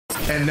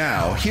And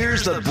now,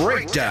 here's the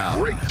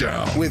breakdown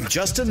with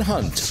Justin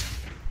Hunte.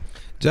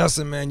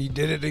 Justin, man, you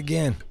did it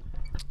again.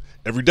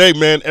 Every day,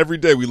 man. Every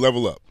day we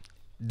level up.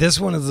 This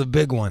one is a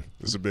big one.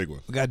 It's a big one.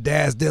 We got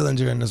Daz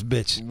Dillinger in this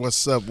bitch.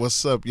 What's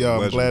up,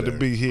 y'all? I'm glad to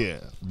be here.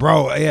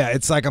 Bro, yeah,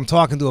 it's like I'm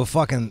talking to a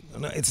fucking,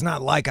 it's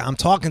not like, I'm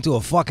talking to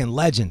a fucking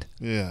legend.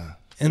 Yeah.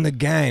 In the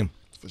game.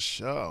 For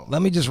sure.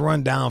 Let me just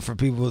run down for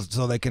people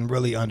so they can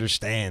really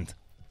understand.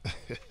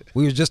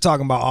 We were just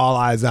talking about All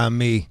Eyes on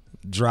Me.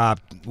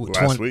 Dropped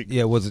last week.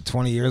 Yeah, was it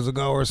 20 years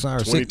ago or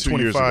something? 22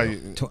 years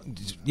ago.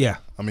 Yeah.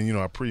 I mean,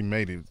 I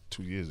pre-made it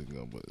 2 years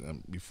ago, but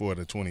before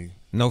the 20.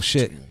 No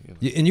shit.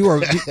 And you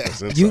were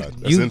you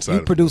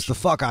produced the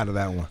fuck out of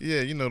that one.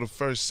 Yeah, the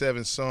first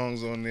 7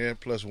 songs on there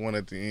plus one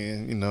at the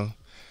end.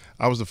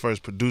 I was the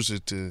first producer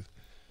to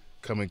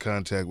come in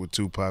contact with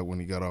Tupac when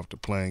he got off the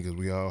plane because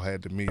we all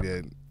had to meet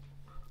at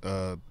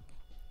the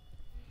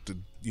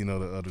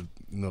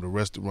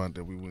restaurant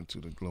that we went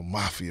to, the little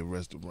mafia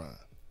restaurant.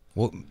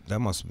 Well, that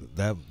must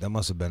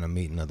have been a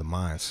meeting of the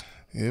minds.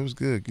 Yeah, it was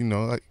good.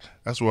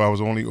 That's where I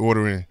was only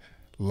ordering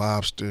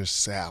lobster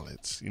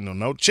salads.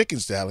 No chicken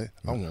salad.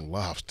 I want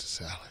lobster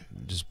salad.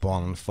 Just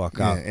balling the fuck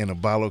out. Yeah, and a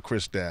bottle of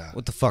Cristal.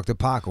 What the fuck did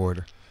Pac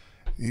order?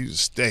 He was a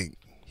steak.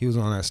 He was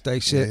on that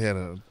steak shit? He had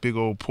a big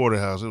old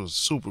porterhouse. It was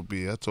super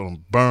big. I told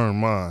him, burn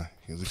mine,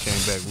 because it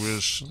came back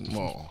real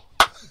small.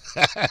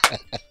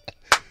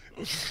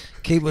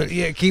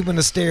 Keeping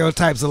the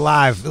stereotypes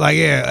alive. Like,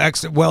 yeah,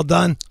 extra well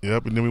done.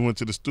 Yep, and then we went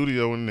to the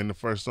studio, and then the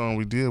first song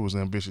we did was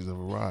Ambitious of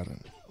a Rider.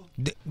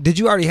 Did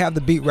you already have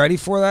the beat ready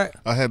for that?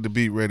 I had the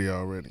beat ready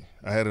already.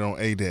 I had it on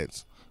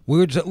ADATs.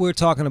 We were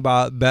talking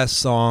about best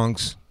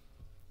songs,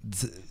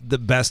 the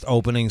best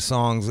opening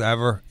songs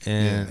ever,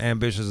 and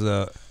Ambitious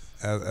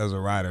as a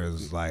writer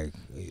is like,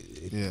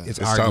 it's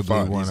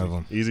arguably one of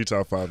them. Easy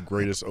top 5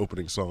 greatest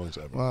opening songs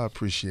ever. Well, I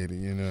appreciate it.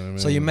 You know what I mean?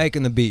 So you're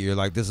making the beat. You're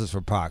like, this is for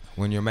Pac.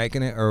 When you're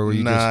making it, or were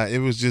you it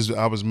was just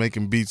I was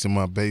making beats in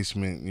my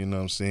basement. You know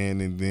what I'm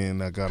saying? And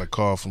then I got a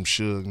call from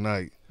Suge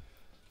Knight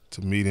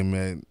to meet him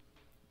at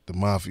the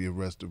Mafia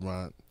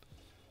restaurant,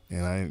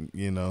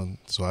 and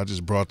so I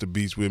just brought the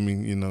beats with me.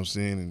 You know what I'm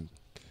saying? And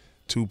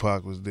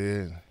Tupac was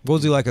there. What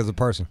was he like as a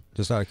person?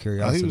 Just out of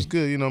curiosity. He was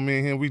good. Me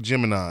and him, we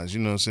Geminis. You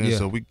know what I'm saying? Yeah.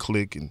 So we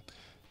click and.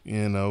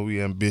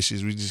 We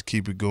ambitious. We just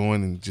keep it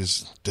going and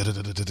just you know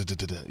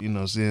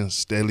what I'm saying?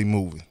 Steadily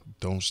moving.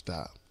 Don't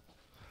stop.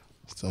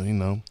 So,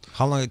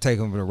 How long did it take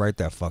him to write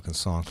that fucking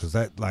song? Because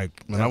that,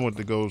 like... When I went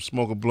to go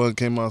smoke a blunt,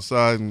 came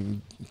outside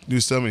and do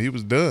something, he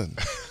was done.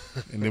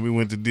 And then we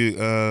went to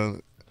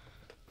do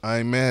I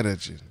Ain't Mad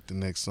at You, the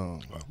next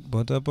song.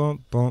 Bump.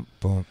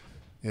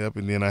 Yep,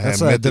 and then I had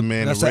Method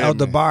Man. That's an El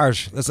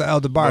DeBarge. That's an El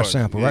DeBarge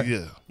sample, right?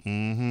 Yeah.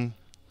 Mm-hmm.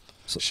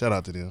 So, shout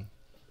out to them.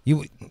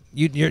 Your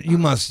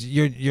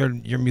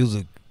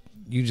music,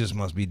 you just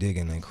must be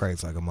digging in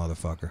crates like a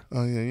motherfucker.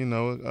 Oh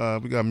yeah,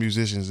 we got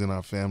musicians in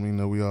our family.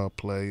 We all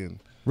play and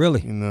really,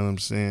 you know what I'm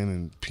saying,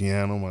 and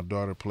piano. My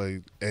daughter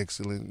played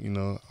excellent.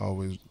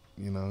 Always,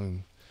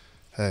 and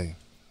hey,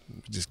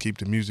 just keep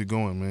the music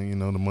going, man.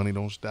 The money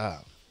don't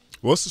stop.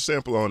 What's the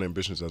sample on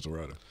Ambitions as a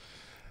Writer?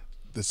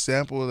 The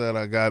sample that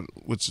I got,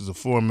 which is a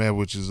format,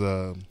 which is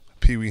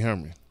Pee Wee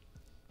Herman.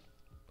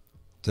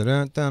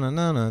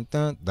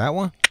 That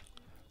one.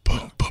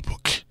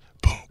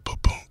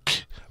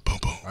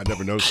 I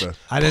never noticed that.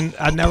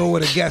 I never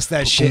would have guessed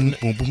that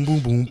shit. Boom, boom, boom,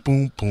 boom,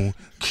 boom, boom,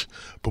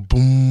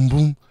 boom,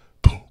 boom,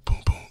 boom,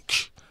 boom, boom.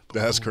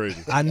 That's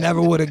crazy. I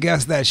never would have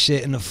guessed that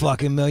shit in a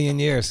fucking million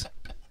years.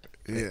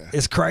 Yeah,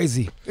 it's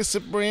crazy. It's a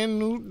brand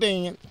new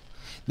dance.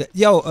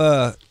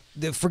 Yo,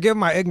 forgive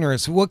my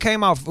ignorance. What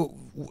came out?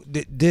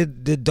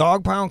 Did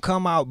Dog Pound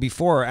come out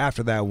before or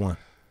after that one?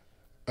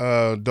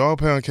 Dog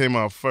Pound came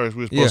out first.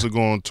 We were supposed to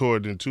go on tour.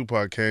 Then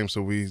Tupac came,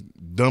 so we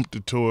dumped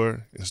the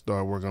tour and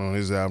started working on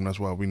his album. That's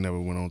why we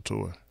never went on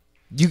tour.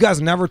 You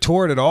guys never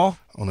toured at all?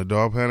 On the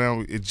Dog Pound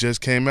album, it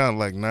just came out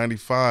like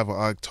 95 or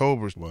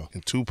October. Wow.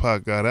 And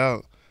Tupac got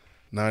out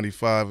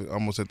 95,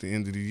 almost at the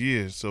end of the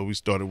year. So we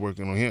started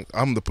working on him.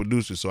 I'm the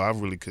producer, so I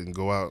really couldn't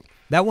go out.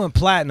 That went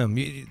platinum.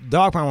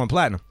 Dog Pound went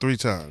platinum 3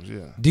 times.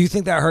 Yeah. Do you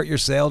think that hurt your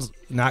sales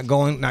not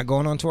going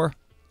on tour?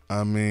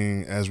 I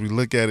mean, as we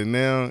look at it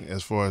now,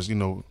 as far as,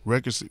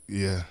 records,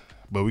 yeah,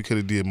 but we could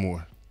have did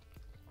more.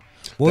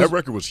 That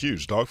record was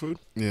huge. Dog Food?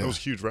 Yeah. That was a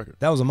huge record.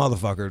 That was a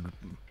motherfucker.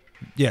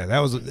 Yeah, that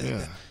was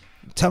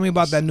Tell me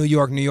about that New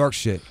York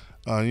shit.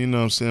 You know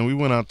what I'm saying? We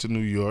went out to New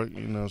York,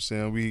 you know what I'm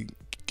saying? We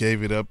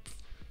gave it up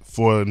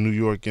for New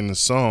York in the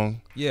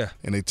song. Yeah.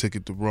 And they took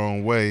it the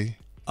wrong way.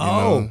 You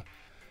know,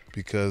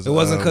 because it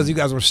wasn't because you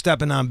guys were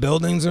stepping on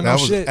buildings or no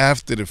shit? That was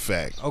after the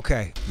fact.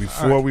 Okay.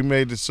 Before we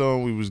made the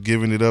song, we was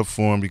giving it up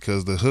for him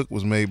because the hook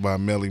was made by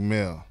Melly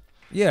Mel.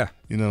 Yeah.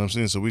 You know what I'm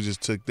saying? So we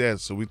just took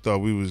that. So we thought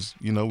we was,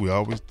 we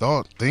always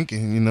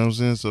thinking, you know what I'm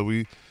saying? So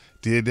we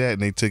did that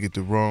and they took it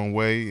the wrong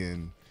way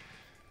and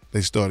they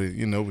started,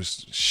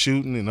 was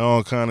shooting and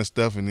all kind of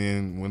stuff. And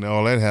then when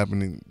all that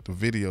happened, the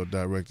video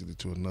directed it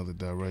to another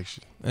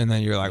direction. And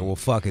then you're like, well,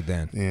 fuck it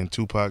then. And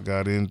Tupac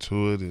got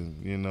into it and,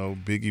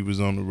 Biggie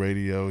was on the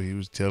radio. He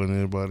was telling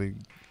everybody,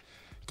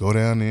 go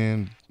down there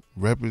and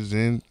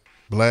represent,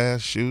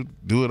 blast, shoot,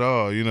 do it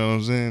all. You know what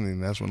I'm saying?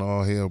 And that's when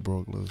all hell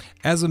broke loose.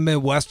 As a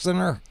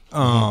Midwesterner,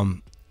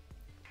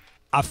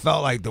 I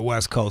felt like the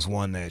West Coast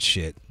won that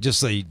shit.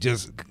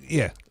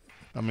 Yeah.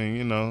 I mean,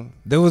 you know,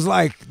 there was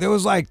like Who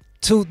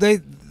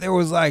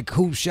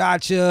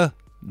Shot Ya,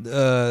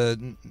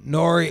 Capone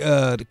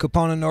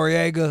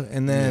Noriega,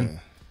 and then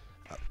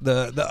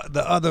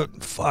the other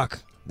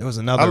there was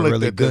another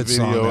really good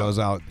song that was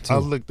out too. I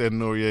looked at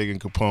Noriega and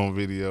Capone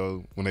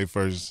video when they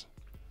first.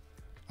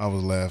 I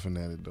was laughing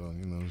at it though.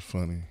 You know, it was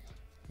funny.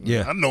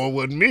 Yeah, I know it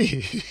wasn't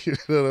me. You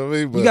know what I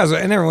mean? But, you guys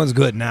and everyone's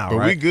good now, but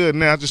right? we good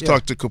now. I just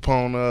talked to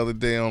Capone the other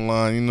day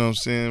online. You know what I'm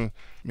saying?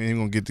 Me and him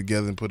gonna get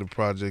together and put a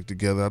project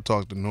together. I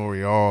talk to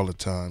Nori all the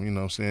time. You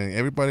know what I'm saying?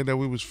 Everybody that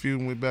we was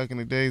feuding with back in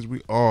the days,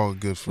 we all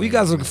good friends. You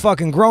guys are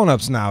fucking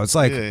grown-ups now. It's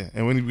like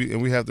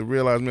and we have to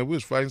realize, man, we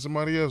was fighting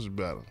somebody else's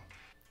battle.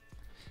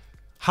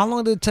 How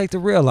long did it take to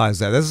realize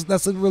that?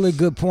 That's a really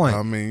good point.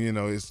 I mean, you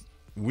know,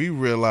 we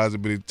realize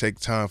it, but it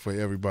takes time for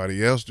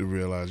everybody else to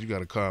realize. You got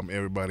to calm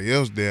everybody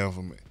else down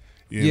from it.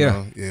 You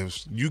know,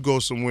 if you go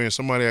somewhere and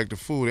somebody act a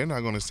fool, they're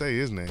not gonna say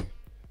his name.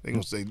 They're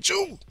gonna say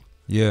Jude.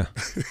 Yeah.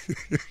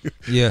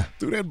 Yeah.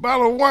 Threw that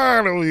bottle of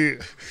wine over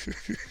here.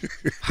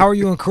 How are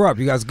you and Corrupt?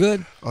 You guys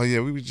good? Oh yeah,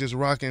 we was just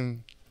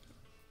rocking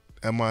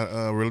at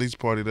my release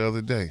party the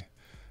other day.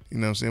 You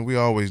know what I'm saying? We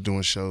always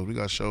doing shows. We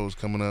got shows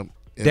coming up.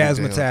 Daz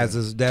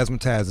Mataz's.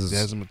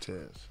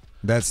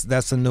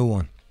 That's a new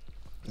one.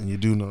 And you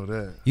do know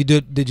that. You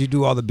did you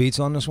do all the beats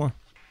on this one?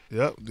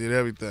 Yep, did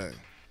everything.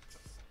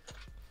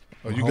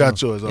 Oh, you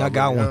got yours already. Yeah, I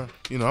got one. Huh?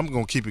 You know, I'm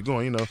gonna keep it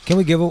going. You know, can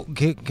we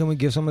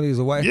give some of these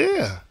away?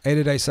 Yeah.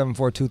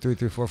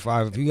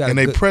 888-742-3345. If you got, and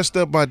they pressed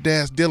up by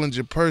Daz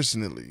Dillinger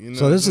personally. You know,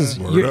 so this is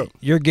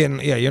you're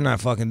getting. Yeah, you're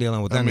not fucking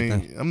dealing with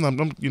anything. I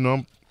mean,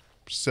 I'm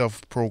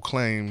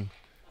self-proclaimed.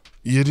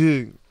 You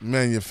did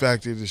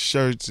manufacture the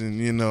shirts and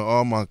you know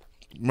all my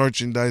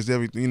merchandise,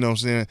 everything. You know what I'm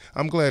saying?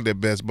 I'm glad that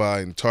Best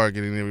Buy and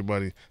Target and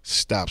everybody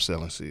stopped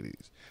selling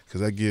CDs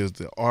because that gives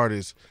the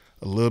artists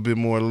a little bit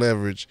more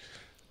leverage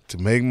to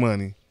make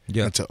money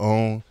and to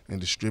own and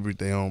distribute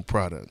their own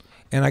product.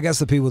 And I guess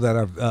the people that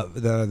are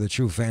the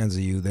true fans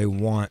of you, they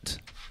want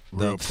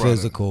the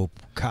physical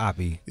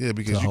copy. Yeah,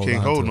 because you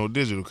can't hold no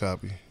digital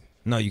copy.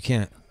 No, you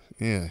can't.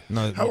 Yeah.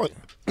 No.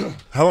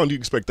 How long do you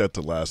expect that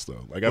to last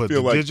though? Like I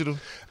feel like digital.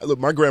 Look,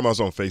 my grandma's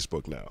on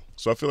Facebook now,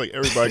 so I feel like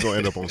everybody gonna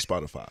end up on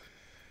Spotify,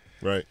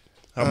 right?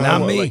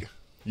 Not me. Like,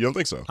 you don't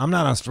think so? I'm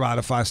not on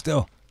Spotify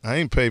still. I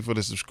ain't paid for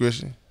the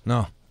subscription.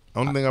 No.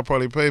 Only thing I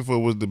probably paid for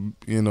was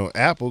the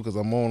Apple because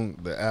I'm on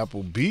the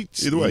Apple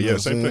Beats. Either way, yeah,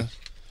 same thing.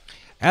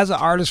 As an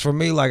artist, for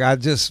me, like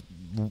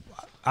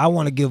I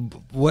want to give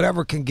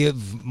whatever can give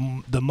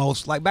the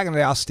most. Like back in the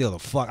day, I'll steal the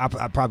fuck.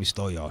 I probably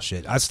stole y'all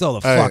shit. I stole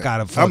the fuck out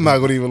of. I'm not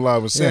gonna even lie.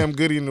 With Sam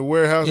Goody in the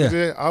warehouse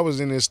there, I was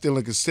in there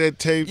stealing cassette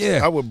tapes.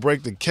 Yeah. I would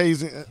break the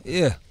case.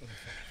 Yeah.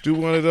 Do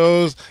one of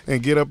those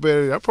and get up at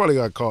it. I probably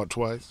got caught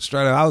twice.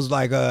 Straight up, I was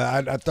like,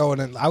 I throw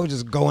it in. I would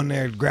just go in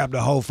there, grab the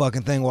whole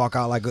fucking thing, walk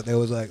out like it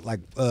was like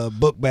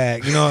book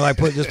bag, you know, like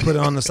put it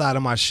on the side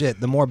of my shit.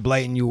 The more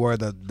blatant you were,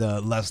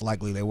 the less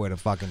likely they were to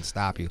fucking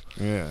stop you.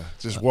 Yeah,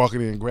 just walking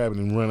in, grabbing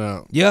and run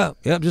out. Yeah,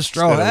 just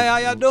stroll. Hey, how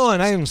y'all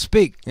doing? I didn't even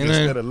speak.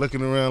 Instead of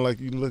looking around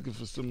like you looking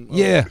for some.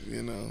 Yeah,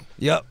 you know.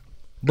 Yep.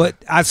 But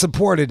I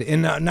supported,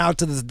 and now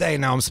to this day,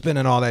 now I'm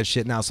spending all that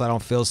shit now, so I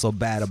don't feel so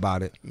bad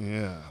about it.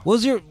 Yeah.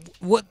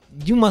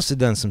 You must have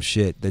done some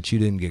shit that you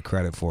didn't get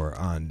credit for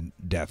on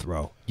Death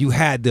Row. You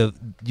had to.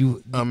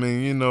 I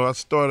mean, you know, I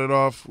started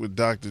off with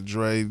Dr.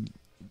 Dre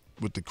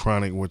with the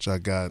Chronic, which I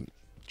got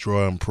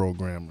drum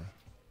programmer.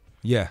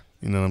 Yeah.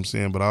 You know what I'm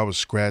saying? But I was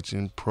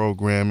scratching,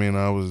 programming,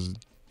 I was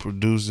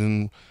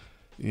producing,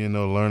 you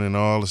know, learning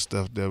all the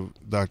stuff that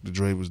Dr.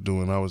 Dre was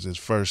doing. I was his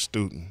first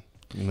student.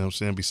 You know what I'm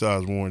saying?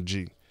 Besides Warren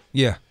G.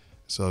 Yeah.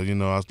 So, you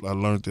know, I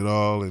learned it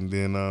all, and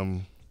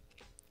then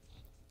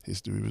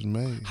history was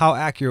made. How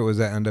accurate was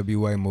that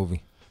NWA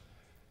movie?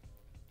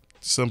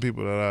 Some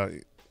people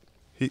that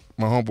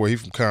my homeboy, he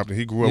from Compton.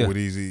 He grew up with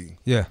Eazy.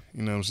 Yeah.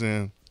 You know what I'm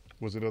saying?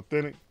 Was it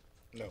authentic?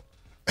 No.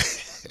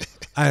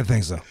 I didn't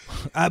think so.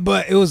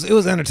 But it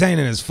was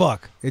entertaining as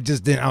fuck. It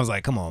just didn't. I was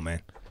like, come on, man.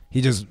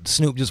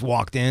 Snoop just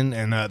walked in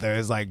and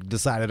there's like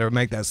decided to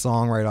make that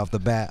song right off the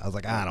bat. I was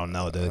like, I don't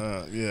know, dude.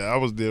 Yeah, I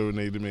was there when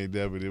they made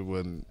that, but it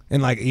wasn't.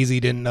 And like Eazy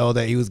didn't know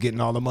that he was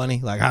getting all the money.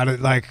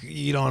 Like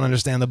you don't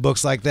understand the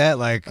books like that.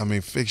 Like I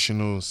mean,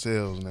 fictional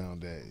sales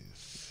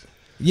nowadays.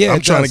 Yeah, I'm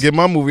trying to get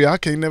my movie. I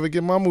can't never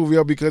get my movie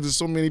out because there's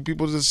so many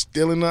people just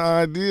stealing the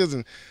ideas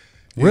and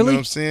you know what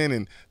I'm saying.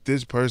 And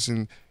this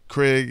person,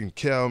 Craig and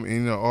Cal, and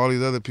you know all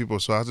these other people.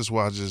 So I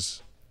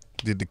just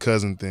did the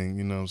cousin thing,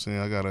 you know what I'm saying?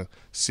 I got a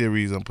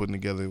series I'm putting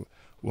together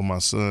with my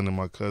son and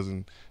my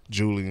cousin,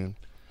 Julian.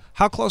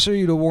 How close are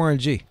you to Warren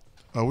G?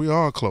 We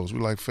all close. We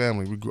like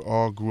family. We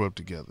all grew up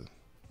together.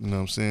 You know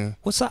what I'm saying?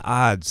 What's the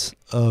odds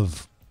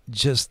of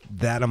just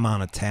that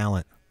amount of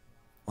talent?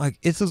 Like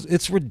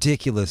it's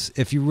ridiculous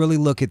if you really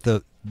look at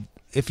the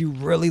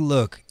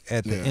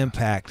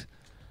impact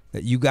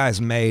that you guys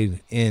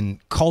made in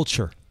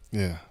culture.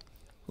 Yeah.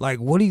 Like,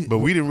 what do you? But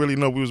we didn't really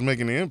know we was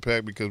making an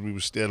impact because we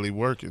were steadily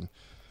working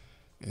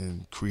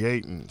and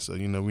creating. So,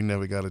 you know, we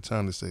never got a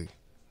time to say,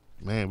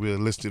 man, we'll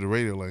listen to the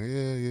radio like,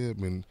 yeah,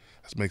 man,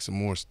 let's make some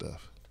more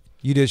stuff.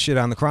 You did shit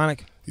on the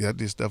Chronic? Yeah, I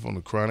did stuff on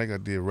the Chronic. I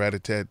did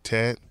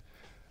Rat-a-Tat-Tat.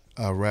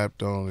 I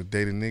rapped on The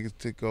Day the Niggas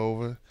Took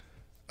Over,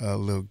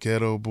 Little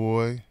Ghetto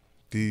Boy,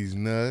 These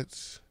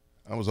Nuts.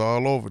 I was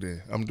all over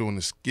there. I'm doing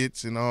the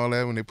skits and all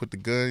that when they put the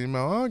gun in your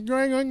mouth.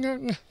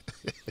 Oh,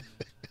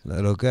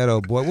 Little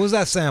Ghetto Boy. What was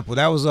that sample?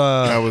 That was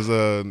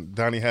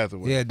Donnie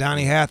Hathaway. Yeah,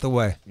 Donnie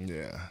Hathaway.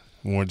 Yeah.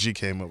 Warren G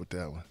came up with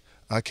that one.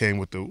 I came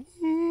with the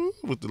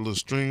little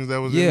strings that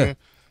was in there.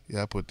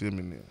 Yeah, I put them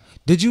in there.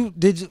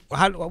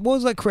 What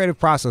was that creative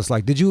process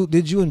like? Did you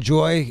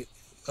enjoy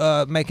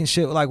making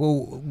shit like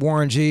with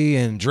Warren G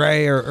and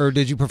Dre, or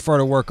did you prefer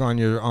to work on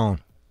your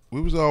own?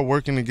 We was all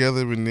working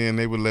together, and then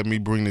they would let me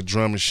bring the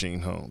drum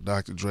machine home.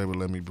 Dr. Dre would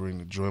let me bring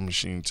the drum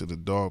machine to the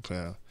dog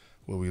pound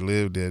where we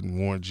lived at, and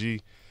Warren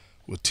G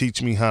would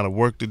teach me how to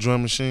work the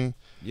drum machine.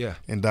 Yeah.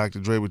 And Dr.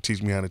 Dre would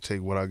teach me how to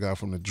take what I got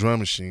from the drum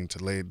machine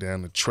to lay it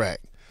down the track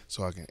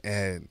so I can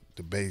add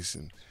the bass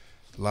and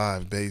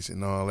live bass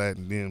and all that,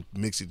 and then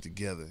mix it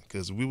together.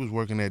 Because we was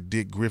working at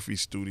Dick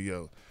Griffey's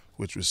studio,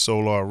 which was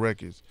Solar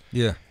Records.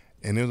 Yeah.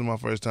 And it was my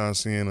first time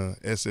seeing a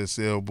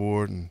SSL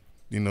board and,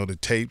 you know, the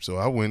tape. So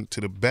I went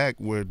to the back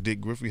where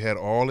Dick Griffey had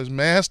all his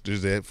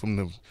masters at, from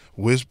the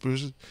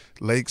Whispers,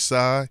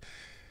 Lakeside.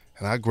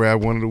 And I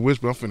grabbed one of the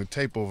Whispers. I'm finna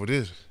tape over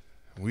this.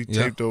 We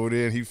taped over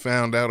there, and he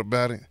found out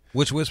about it.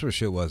 Which Whisper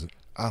shit was it?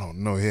 I don't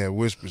know. He had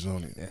Whispers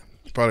on it. Yeah.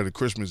 It's probably the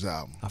Christmas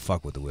album. I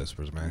fuck with the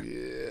Whispers, man.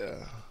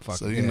 Yeah.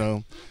 So, you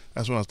know,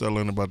 that's when I started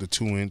learning about the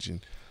 2-inch. And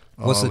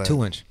what's the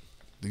 2-inch?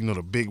 You know,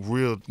 the big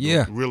reel.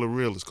 Yeah.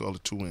 Reel is called a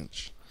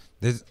 2-inch.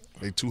 They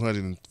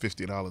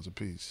 $250 a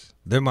piece.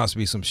 There must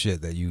be some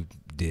shit that you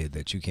did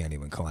that you can't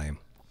even claim.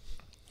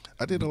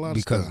 I did a lot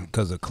of stuff.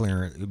 Because of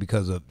clearance,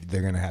 because of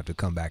they're going to have to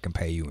come back and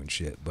pay you and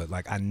shit. But,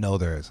 like, I know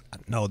there is,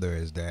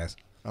 Daz.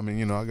 I mean,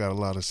 you know, I got a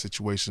lot of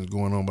situations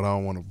going on, but I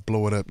don't want to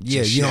blow it up.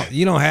 Yeah,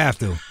 you don't have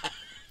to.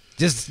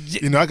 Just,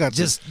 you know, I got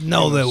just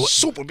know that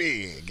super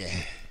big.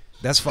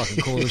 That's fucking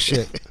cool as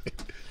shit.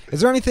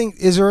 Is there anything?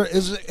 Is there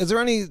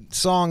any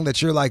song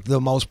that you're like the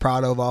most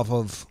proud of off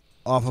of?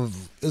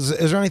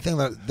 Is there anything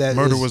that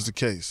Murder Was the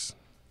Case?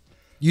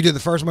 You did the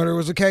first Murder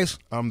Was the Case?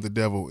 I'm the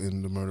devil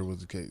in the Murder Was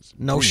the Case.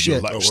 No Bring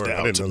shit. Your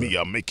lifestyle to me,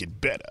 I'll make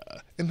it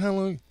better. And how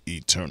long?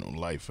 Eternal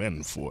life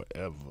and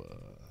forever.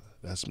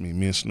 That's me.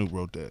 Me and Snoop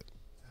wrote that.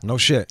 No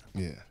shit.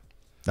 Yeah.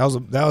 That was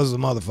a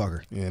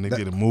motherfucker. Yeah, and they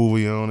did a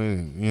movie on it,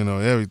 and, you know,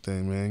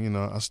 everything, man. You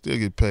know, I still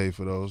get paid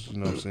for those, you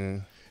know what I'm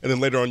saying? And then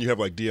later on you have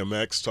like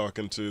DMX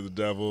talking to the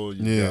devil.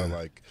 You got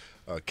like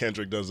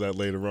Kendrick does that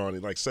later on.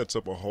 It like sets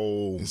up a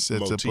whole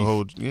motif.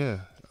 Yeah,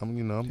 I'll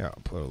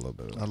put a little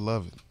bit of I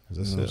love it.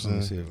 Let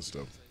me see it.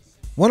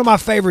 One of my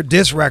favorite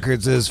diss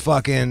records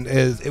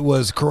it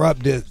was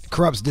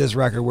Corrupt's diss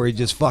record where he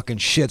just fucking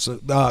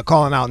shits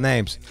calling out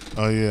names.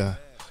 Oh yeah.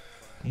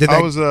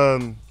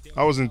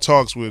 I was in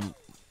talks with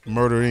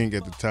Murder Inc.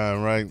 at the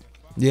time, right?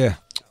 Yeah.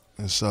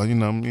 And so, you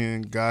know, me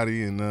and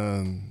Gotti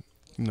and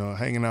you know,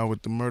 hanging out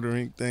with the Murder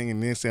Inc. thing,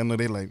 and then I know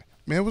they like,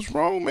 man, what's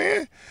wrong,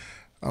 man?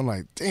 I'm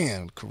like,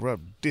 damn,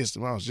 Corrupt dissed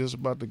him. I was just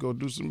about to go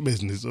do some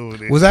business over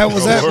there. Was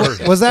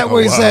that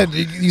where he said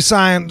you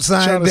sign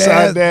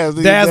Daz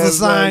to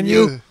sign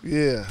you?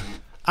 Yeah.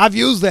 I've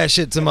used that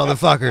shit to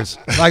motherfuckers.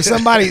 Like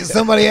somebody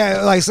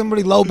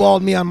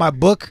lowballed me on my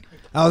book.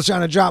 I was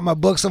trying to drop my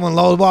book. Someone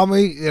lowballed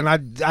me, and I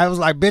was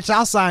like, "Bitch,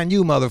 I'll sign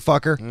you,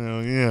 motherfucker.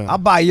 Hell yeah. I'll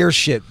buy your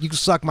shit. You can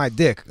suck my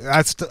dick."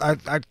 I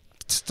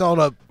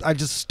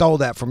just stole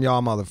that from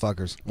y'all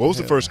motherfuckers. What was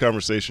the first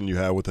conversation you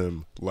had with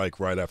him, like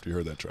right after you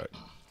heard that track?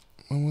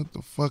 What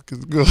the fuck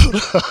is good?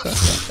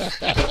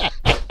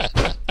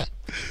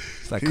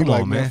 It's like, come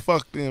on, man.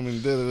 Fuck them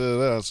and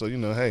da-da-da-da. So, you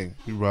know, hey,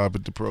 we rob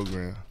at the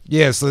program.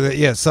 Yeah, so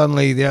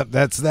suddenly,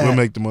 that's that. We'll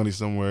make the money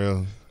somewhere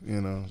else. You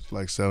know, it's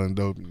like selling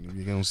dope. If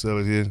you're going to sell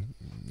it here,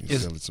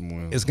 sell it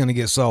somewhere else. It's going to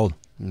get sold.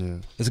 Yeah.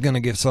 It's going to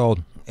get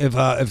sold.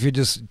 If you're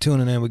just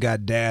tuning in, we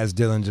got Daz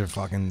Dillinger,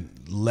 fucking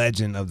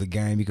legend of the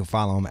game. You can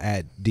follow him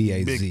at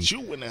DAZ DILLINGER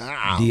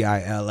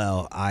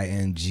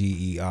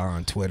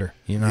on Twitter.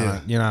 You're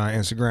not on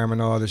Instagram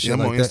and all this shit. Yeah, I'm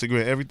like on that?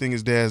 Instagram. Everything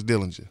is Daz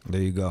Dillinger. There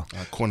you go.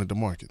 I cornered the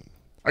market.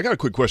 I got a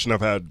quick question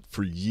I've had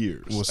for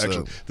years. What's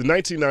actually, up? The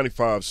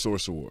 1995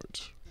 Source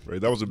Awards. Right,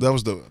 that was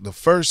the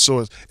first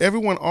Source.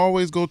 Everyone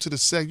always go to the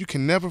second. You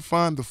can never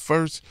find the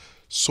first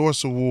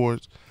Source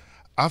Awards.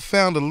 I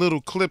found a little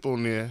clip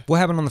on there. What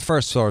happened on the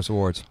first Source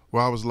Awards?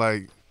 Where I was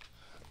like,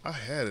 I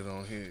had it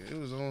on here. It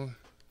was on.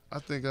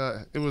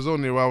 It was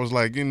on there where I was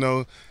like, you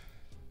know,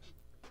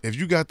 if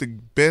you got the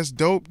best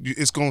dope,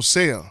 it's gonna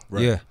sell.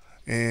 Right? Yeah.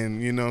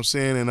 And you know what I'm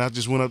saying. And I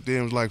just went up there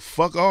and was like,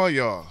 fuck all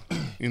y'all.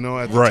 You know,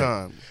 at the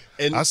time.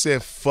 And I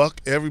said,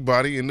 fuck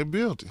everybody in the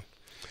building.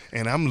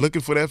 And I'm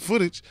looking for that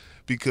footage.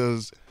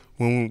 Because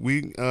when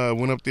we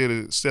went up there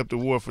to accept the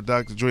award for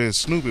Dr. Dre and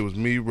Snoop, it was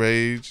me,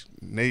 Rage,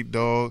 Nate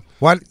Dogg,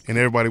 and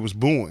everybody was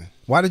booing.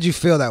 Why did you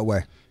feel that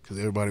way? because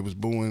everybody was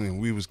booing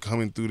and we was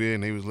coming through there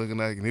and they was looking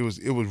like, and it was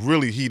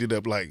really heated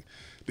up. Like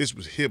this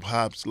was hip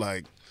hop's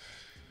like.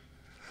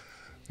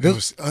 It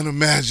was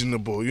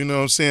unimaginable, you know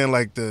what I'm saying?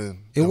 Like the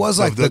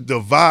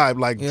vibe,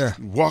 like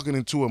walking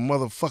into a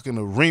motherfucking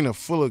arena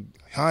full of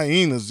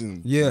hyenas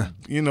and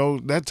you know,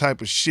 that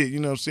type of shit. You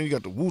know what I'm saying? You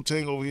got the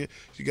Wu-Tang over here,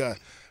 you got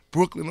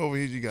Brooklyn over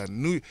here, you got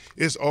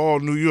it's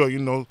all New York, you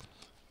know,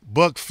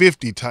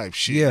 $150 type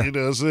shit. You know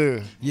what I'm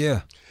saying?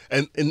 Yeah.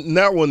 And in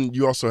that one,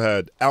 you also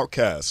had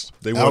Outkast.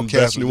 They won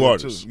Best New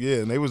Artist. Yeah,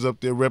 and they was up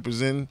there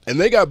representing. And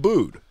they got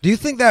booed. Do you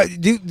think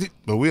that?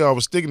 But we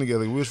always sticking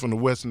together. We was from the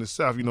West and the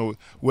South. You know,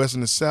 West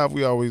and the South,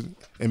 we always,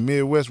 and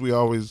Midwest, we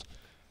always,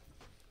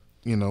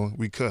 you know,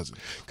 we cousins.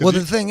 Well,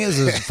 the thing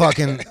is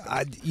fucking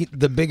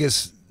the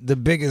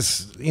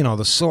biggest, you know,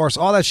 the source.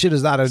 All that shit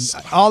is out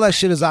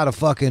of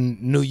fucking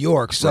New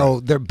York. So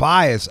they're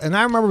biased. And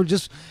I remember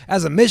just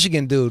as a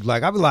Michigan dude,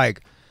 like I'd be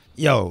like,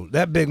 yo,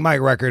 that Big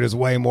Mike record is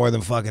way more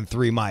than fucking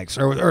 3 mics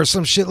or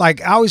some shit.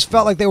 Like I always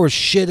felt like they were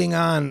shitting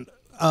on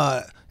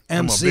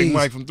MCs. Big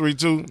Mike from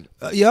 3-2.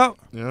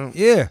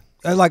 Yeah.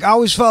 And like I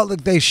always felt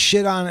like they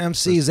shit on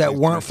MCs that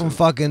weren't from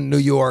fucking New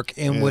York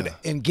and would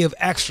give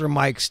extra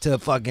mics to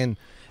fucking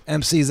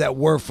MCs that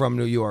were from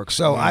New York.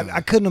 So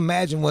I couldn't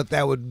imagine what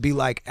that would be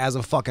like as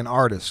a fucking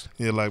artist.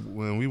 Yeah, like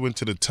when we went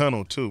to the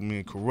tunnel too, me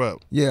and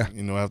Corrupt. Yeah.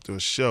 You know, after a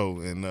show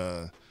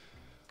and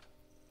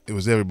it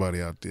was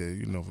everybody out there,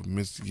 you know, from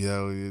Mr.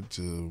 Elliott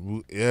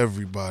to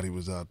everybody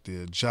was out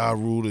there. Ja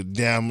Rule to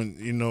Diamond,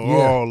 you know,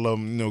 all of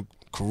them, you know,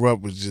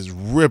 Corrupt was just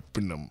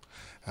ripping them.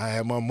 I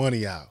had my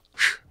money out.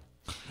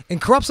 And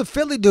Corrupt's a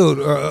Philly dude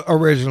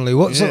originally.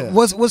 What's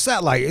that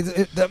like?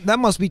 That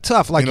must be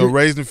tough. Like you know,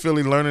 raised in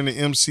Philly, learning the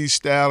MC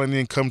style, and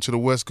then come to the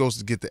West Coast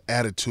to get the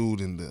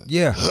attitude and the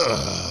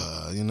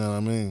you know what I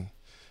mean,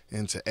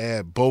 and to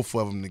add both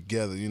of them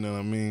together, you know what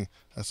I mean.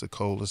 That's a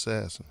cold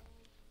assassin.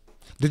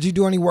 Did you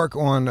do any work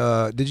on?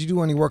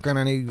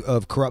 Any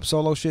of Corrupt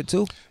solo shit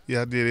too?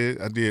 Yeah, I did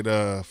it. I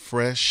did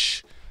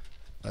Fresh.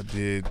 I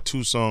did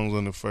 2 songs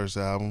on the first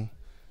album,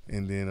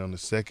 and then on the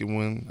second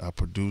one, I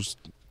produced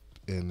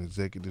and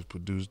executive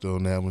produced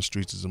on that one,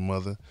 Streets is a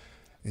Mother,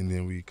 and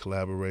then we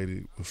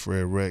collaborated with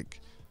Fred Wreck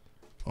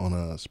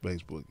on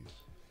Space Boogies.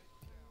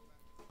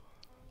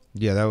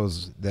 Yeah, that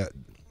was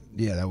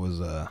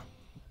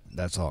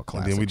that's all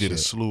classic. And then we did shit. a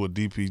slew of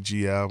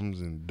DPG albums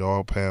and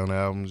Dog Pound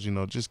albums, you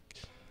know, just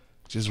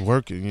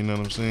working, you know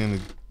what I'm saying?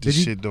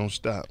 This shit don't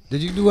stop.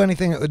 Did you do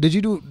anything? Did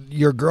you do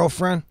Your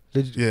Girlfriend?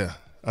 Yeah,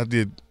 I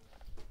did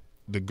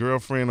the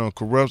Girlfriend on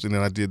Corrupt, and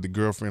then I did the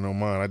Girlfriend on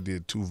mine. I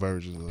did 2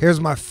 versions of it.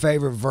 Here's my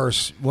favorite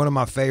verse, one of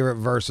my favorite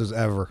verses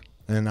ever.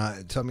 And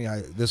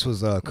this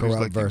was a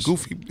Corrupt like verse.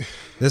 Goofy.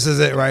 This is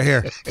it right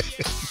here.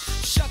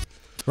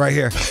 Right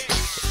here.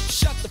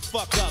 Shut the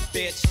fuck up,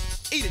 bitch.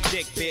 Eat a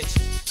dick,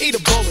 bitch. Eat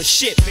a bowl of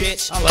shit,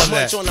 bitch. I love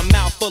that. Munch on a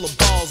mouth full of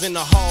balls in the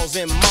halls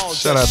and malls.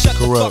 Shout out to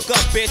Corrupt. Shut the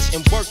fuck up, bitch,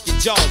 and work your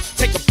jaws.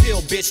 Take a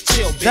pill, bitch.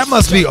 Chill, bitch. That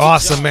must be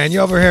awesome, man.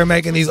 You're over here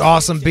making these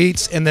awesome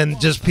beats and then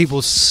just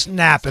people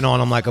snapping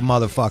on them like a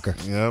motherfucker.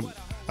 Yeah,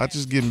 I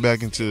just getting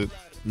back into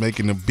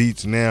making the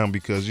beats now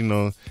because, you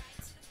know,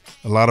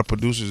 a lot of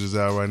producers is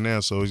out right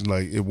now, so it's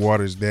like it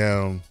waters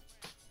down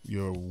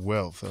your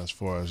wealth as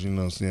far as, you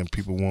know what I'm saying,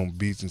 people want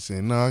beats and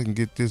saying, no, I can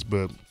get this,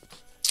 but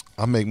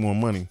I make more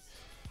money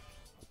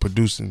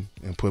producing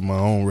and put my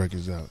own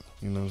records out.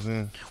 You know what I'm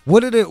saying?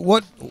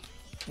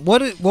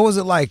 What was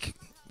it like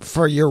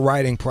for your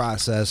writing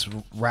process,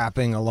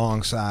 rapping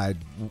alongside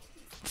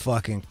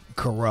fucking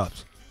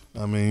Corrupt?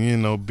 I mean, you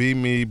know, be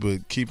me,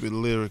 but keep it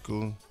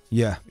lyrical.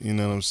 Yeah. You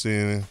know what I'm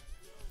saying?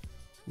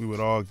 We would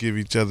all give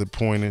each other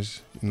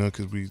pointers, you know,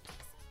 because we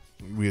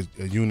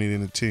a unit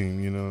in a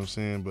team, you know what I'm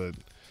saying? But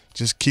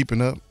just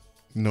keeping up,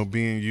 you know,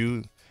 being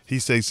you. He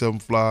say something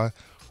fly,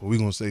 well, we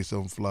gonna say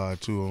something fly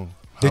too.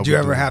 Did you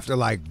ever have to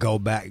like go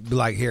back, be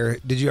like, here?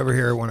 Did you ever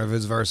hear one of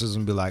his verses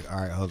and be like,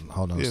 all right,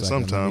 hold on a second.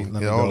 Sometimes.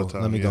 All the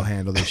time. Let me go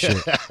handle this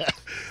shit. Let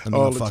me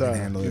all go the fucking time.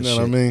 handle this shit.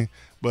 You know shit. what I mean?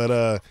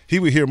 But he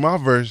would hear my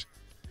verse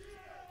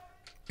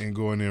and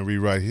go in there and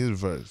rewrite his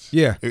verse.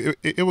 Yeah.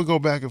 It would go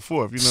back and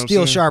forth. You know, steel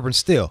what I'm saying? sharpens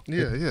steel.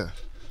 Yeah.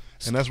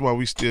 And that's why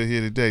we still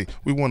here today.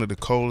 We one of the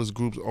coldest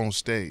groups on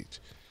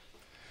stage.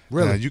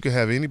 Really? Now, you can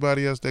have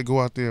anybody else that go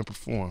out there and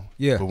perform.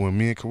 Yeah. But when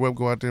me and Corrupt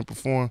go out there and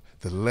perform,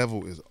 the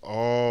level is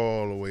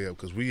all the way up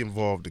because we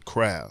involve the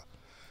crowd.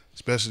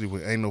 Especially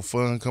when Ain't No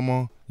Fun come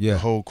on, the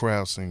whole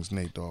crowd sings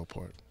Nate Dogg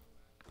part.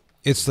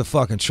 It's the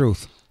fucking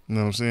truth. You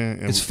know what I'm saying?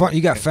 And it's fun.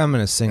 You got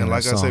feminists singing and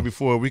like that song. I said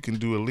before, we can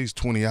do at least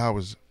 20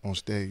 hours on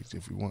stage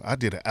if we want. I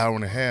did an hour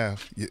and a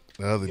half the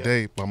other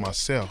day by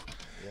myself.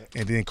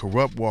 And then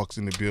Corrupt walks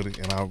in the building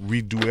and I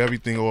redo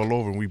everything all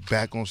over and we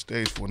back on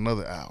stage for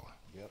another hour.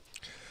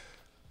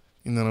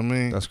 You know what I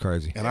mean? That's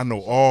crazy. And I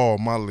know all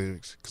my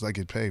lyrics because I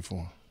get paid for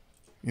them.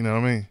 You know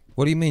what I mean?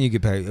 What do you mean you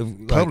get paid?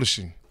 Like,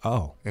 publishing.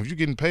 Oh. If you're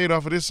getting paid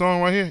off of this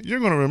song right here, you're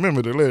going to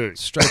remember the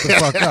lyrics. Straight the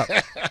fuck up.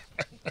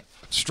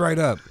 Straight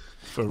up.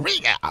 For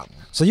real.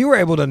 So you were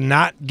able to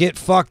not get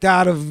fucked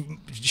out of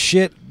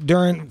shit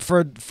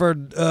for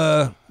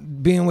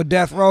being with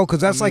Death Row,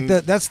 because that's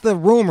that's the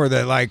rumor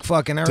that like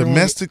fucking everyone.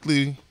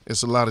 Domestically,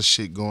 it's a lot of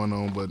shit going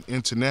on, but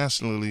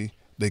internationally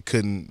they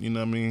couldn't. You know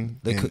what I mean?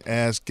 They could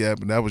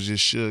ASCAP, and that was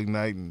just Suge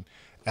Knight and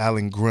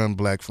Alan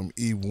Grunblack from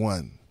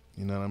E1.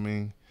 You know what I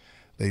mean?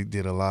 They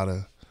did a lot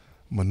of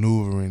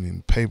maneuvering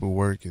and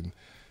paperwork, and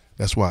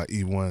that's why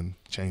E1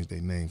 changed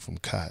their name from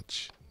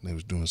Koch. They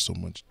was doing so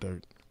much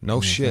dirt. No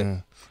shit.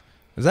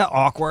 Is that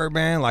awkward,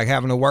 man? Like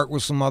having to work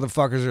with some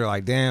motherfuckers that are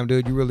like, damn,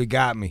 dude, you really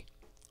got me.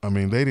 I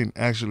mean, they didn't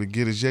actually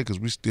get us yet because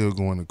we still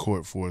going to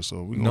court for it.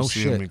 So we gonna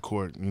see them in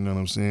court. You know what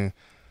I'm saying?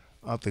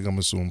 I think I'm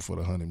gonna sue them for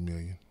the $100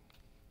 million.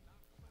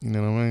 You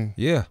know what I mean?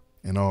 Yeah.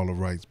 And all the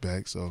rights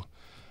back. So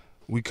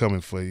we coming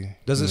for you.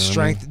 Does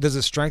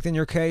it strengthen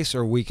your case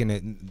or weaken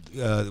it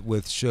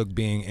with Suge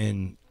being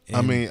in?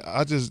 I mean,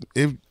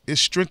 it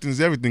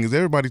strengthens everything because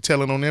everybody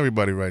telling on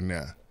everybody right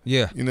now.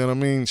 Yeah. You know what I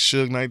mean?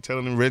 Suge Knight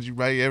telling him, Reggie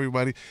Wright,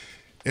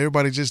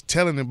 everybody just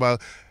telling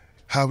about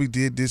how we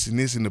did this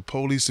and the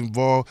police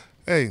involved.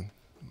 Hey,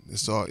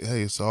 it's all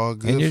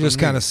good. And you're just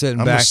kind of sitting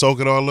back. I'm gonna soak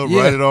it all up,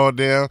 write it all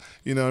down.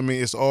 You know what I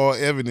mean? It's all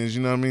evidence,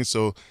 you know what I mean?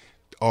 So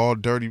all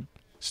dirty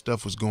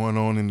stuff was going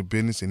on in the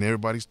business and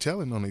everybody's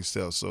telling on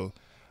themselves. So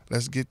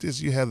let's get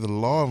this. You have the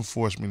law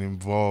enforcement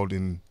involved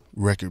in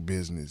record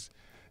business.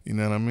 You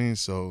know what I mean?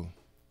 So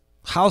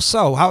how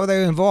so? How are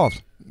they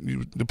involved?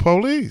 The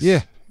police.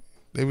 Yeah.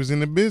 They was in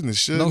the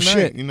business. No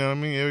shit. You know what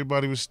I mean?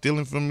 Everybody was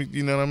stealing from me.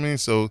 You know what I mean?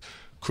 So,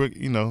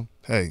 you know,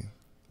 hey,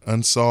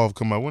 Unsolved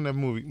come out. When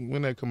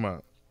that come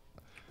out?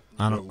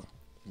 I don't.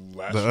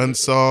 The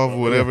Unsolved,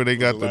 whatever they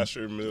got. Last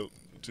year,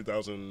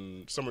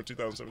 summer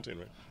 2017,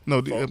 right? No,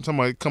 I'm talking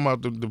about come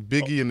out the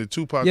Biggie and the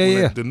Tupac.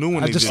 Yeah. The new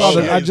one. I just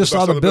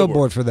saw the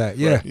Billboard for that.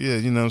 Yeah. Right. Yeah,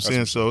 you know what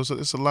I'm saying? So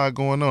it's a lot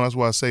going on. That's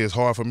why I say it's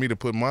hard for me to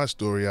put my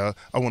story out.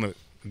 I want to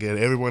get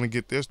everyone to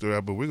get their story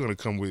out, but we're gonna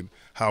come with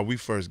how we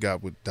first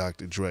got with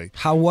Dr. Dre.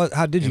 How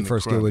did you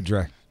first get with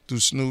Dre? Through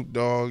Snoop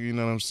Dogg, you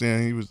know what I'm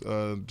saying? He was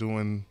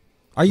doing.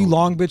 Are you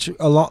Long Beach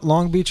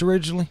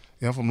originally?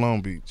 Yeah, I'm from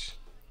Long Beach.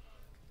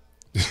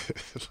 Yeah.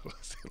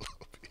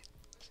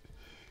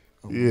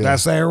 Did I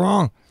say it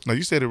wrong? No,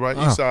 you said it right.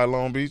 East side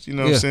Long Beach, you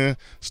know what I'm saying?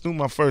 Snoop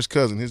my first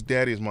cousin. His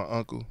daddy is my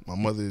uncle. My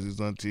mother is his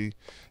auntie.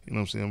 You know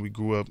what I'm saying? We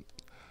grew up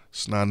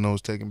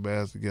snot-nosed, taking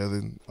baths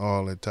together,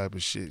 all that type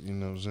of shit, you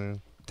know what I'm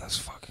saying? That's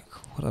fucking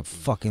cool. What a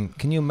fucking,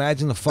 can you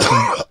imagine the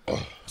fucking,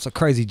 it's a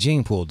crazy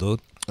gene pool,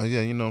 dude. Oh,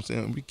 yeah, you know what I'm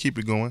saying? We keep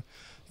it going.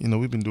 You know,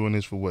 we've been doing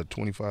this for, what,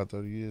 25,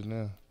 30 years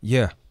now?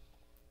 Yeah.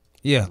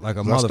 Yeah, like a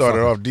motherfucker. I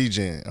started off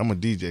DJing. I'm a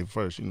DJ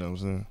first, you know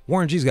what I'm saying?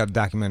 Warren G's got a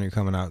documentary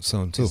coming out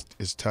soon, too.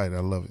 It's tight. I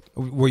love it.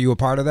 Were you a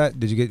part of that?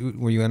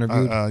 Were you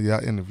interviewed? Yeah,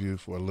 I interviewed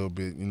for a little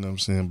bit, you know what I'm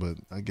saying? But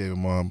I gave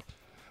him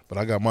but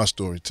I got my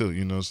story, too,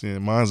 you know what I'm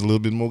saying? Mine's a little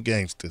bit more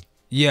gangster.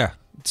 Yeah.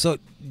 So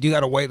you got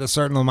to wait a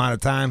certain amount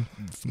of time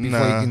before you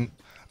can.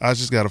 I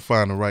just got to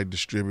find the right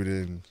distributor,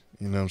 and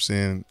you know what I'm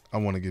saying? I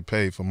want to get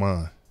paid for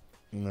mine.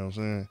 You know what I'm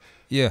saying?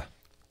 Yeah.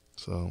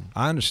 So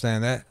I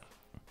understand that.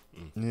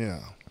 Yeah.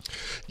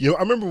 I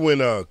remember when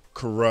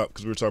Corrupt,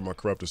 because we were talking about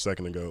Corrupt a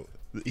second ago,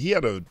 he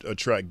had a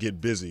track,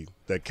 Get Busy,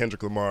 that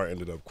Kendrick Lamar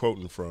ended up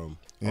quoting from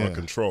on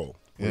Control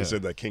when he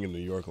said that King of New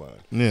York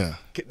line. Yeah.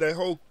 That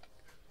whole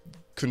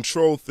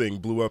Control thing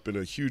blew up in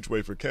a huge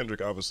way for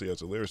Kendrick, obviously,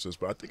 as a lyricist,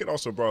 but I think it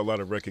also brought a lot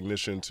of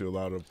recognition to a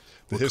lot of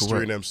the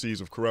history and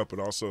MCs of Corrupt, but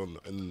also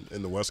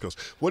in the West Coast.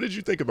 What did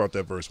you think about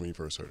that verse when you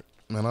first heard it?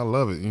 Man, I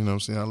love it. You know what I'm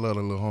saying? I love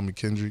the little homie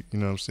Kendrick, you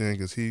know what I'm saying?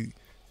 Because he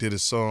did a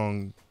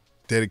song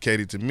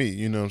dedicated to me,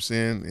 you know what I'm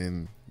saying?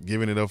 And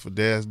giving it up for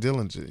Daz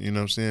Dillinger, you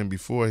know what I'm saying?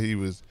 Before he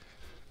was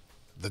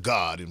the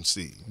God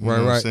MC. You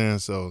know what I'm saying?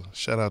 So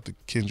shout out to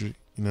Kendrick.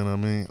 You know what I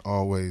mean?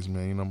 Always,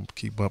 man. You know, I'm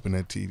keep bumping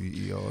that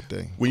TDE all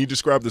day. When you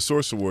described the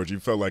Source Awards, you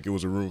felt like it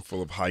was a room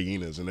full of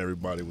hyenas and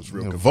everybody was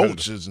real competitive.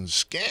 Vultures and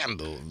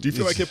scandals. Do you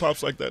feel like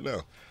hip-hop's like that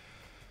now?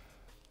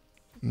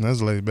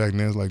 That's laid back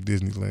now. It's like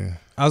Disneyland.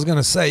 I was going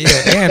to say,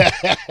 yeah.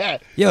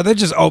 And, they're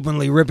just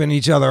openly ripping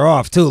each other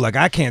off, too. Like,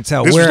 I can't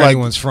tell where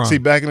anyone's from. See,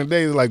 back in the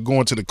day, it was like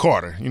going to the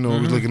Carter. You know,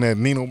 we was looking at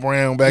Nino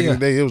Brown back in the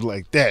day. It was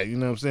like that. You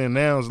know what I'm saying?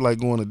 Now it's like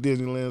going to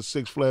Disneyland,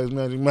 Six Flags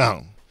Magic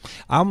Mountain.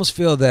 I almost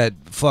feel that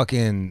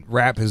fucking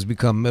rap has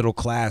become middle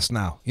class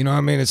now. You know what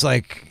I mean? It's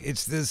like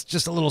it's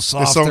just a little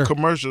softer. It's on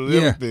commercials,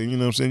 everything. You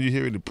know what I'm saying? You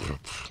hear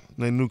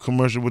that new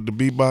commercial with the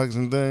beatbox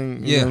and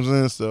thing. You know what I'm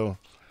saying? So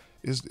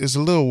it's a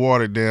little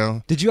watered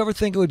down. Did you ever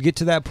think it would get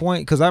to that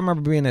point? Because I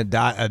remember being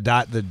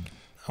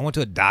I went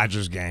to a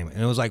Dodgers game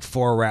and it was like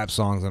 4 rap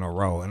songs in a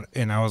row,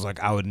 and I was like,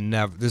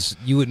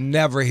 you would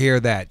never hear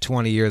that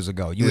 20 years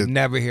ago. You would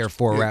never hear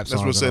 4 rap songs.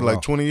 That's what I said.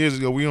 Like 20 years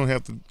ago, we don't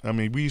have to. I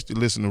mean, we used to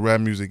listen to rap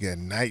music at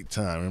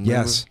nighttime.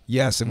 Remember?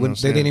 Yes. They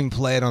didn't even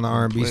play it on the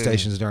R&B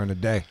stations during the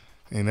day,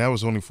 and that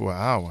was only for an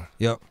hour.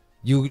 Yep.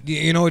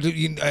 You know,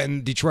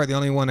 in Detroit, the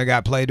only one that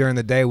got played during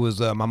the day was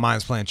My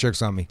Mind's Playing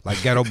Tricks on Me.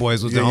 Like Ghetto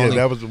Boys was the only.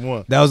 Yeah, that was the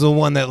one. That was the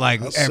one that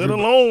like I sit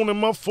alone in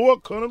my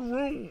 4-cornered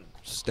room,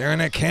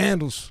 staring at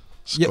candles.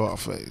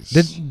 Scarface.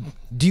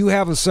 Do you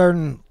have a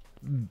certain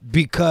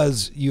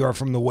because you are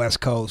from the West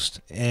Coast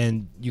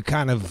and you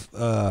kind of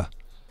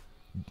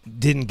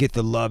didn't get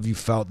the love you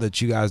felt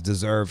that you guys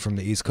deserved from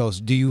the East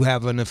Coast, do you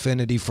have an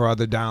affinity for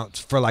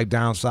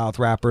down south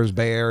rappers,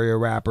 Bay Area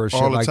rappers,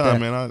 shit all the like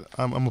time, that? man.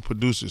 I'm a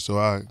producer, so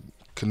I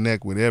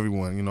connect with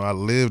everyone. You know, I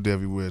lived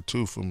everywhere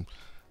too, from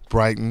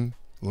Brighton,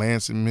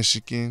 Lansing,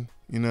 Michigan.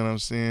 You know what I'm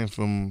saying?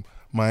 From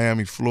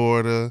Miami,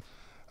 Florida.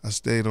 I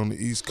stayed on the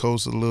East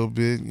Coast a little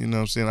bit. You know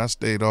what I'm saying? I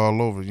stayed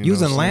all over. You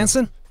was in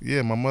Lansing?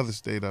 Yeah, my mother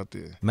stayed out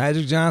there.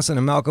 Magic Johnson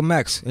and Malcolm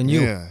X and you.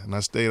 Yeah, and I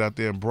stayed out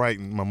there in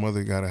Brighton. My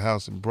mother got a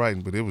house in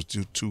Brighton, but it was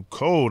too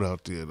cold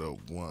out there, though.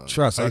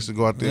 Trust I used to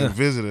go out there and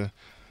visit her.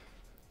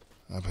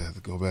 I have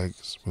to go back.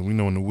 When we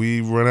know when the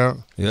weed run out,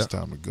 it's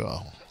time to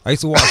go. I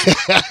used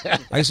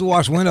to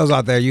wash windows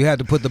out there. You had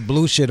to put the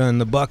blue shit in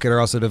the bucket, or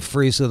else it'd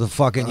freeze to the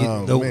fucking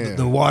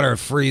the water would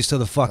freeze to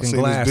the fucking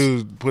glass.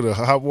 This dude put a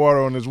hot water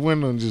on his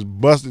window and just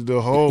busted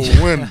the whole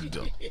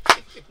window.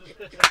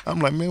 I'm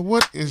like, man,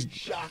 what is?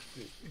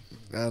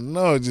 I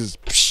know, just.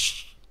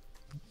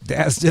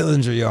 Daz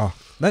Dillinger, y'all.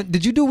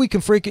 Did you do We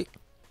Can Freak It?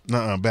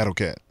 Nuh-uh, Battle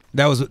Cat.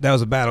 That was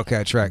a Battle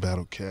Cat track.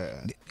 Battle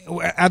Cat.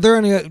 Are there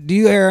any? Do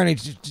you hear any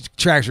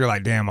tracks you're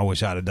like, damn, I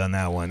wish I'd have done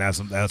that one. That's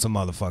a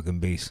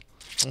motherfucking beast.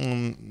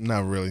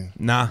 Not really.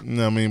 Nah. You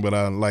know what I mean? But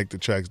I like the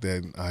tracks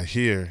that I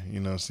hear, you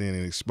know what I'm saying?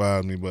 It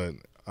inspires me, but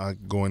I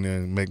go in there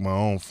and make my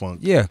own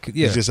funk. Yeah.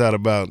 It's just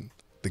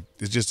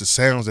it's just the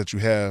sounds that you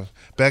have.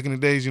 Back in the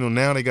days, you know,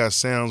 now they got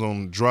sounds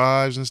on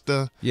drives and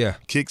stuff. Yeah.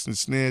 Kicks and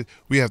snares.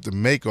 We have to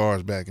make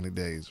ours back in the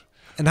days.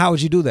 And how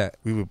would you do that?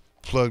 We would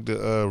plug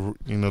the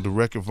the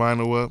record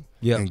vinyl up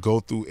and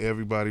go through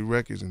everybody's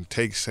records and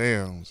take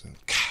sounds and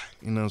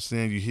you know what I'm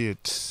saying? You hear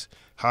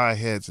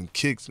hi-hats and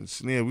kicks and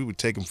snare. We would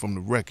take them from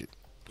the record.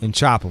 And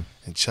chop them.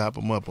 And chop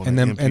them up on and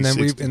then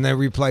MP60. and then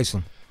replace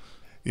them.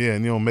 Yeah,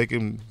 and make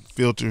them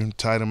filter and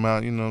tight them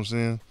out. You know what I'm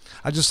saying?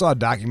 I just saw a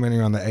documentary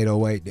on the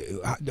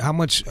 808. How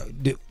much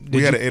did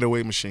we had an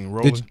 808 machine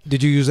rolling?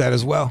 Did you use that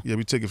as well? Yeah,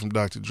 we took it from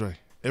Dr. Dre.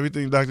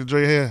 Everything Dr.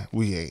 Dre had,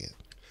 we had.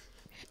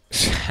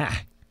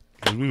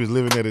 We was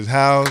living at his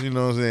house. You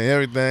know what I'm saying?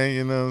 Everything.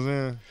 You know what I'm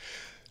saying?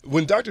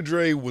 When Dr.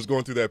 Dre was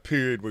going through that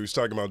period where he was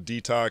talking about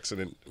detox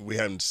and we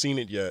hadn't seen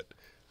it yet,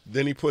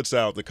 then he puts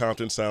out the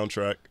Compton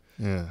soundtrack.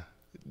 Yeah.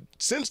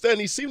 Since then,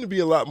 he seemed to be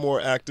a lot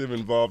more active,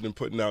 involved in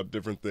putting out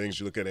different things.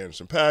 You look at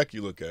Anderson .Paak,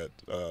 you look at,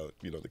 the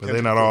But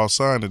they're not all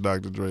signed to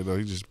Dr. Dre, though.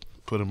 He just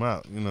put them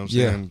out, you know what I'm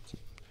saying?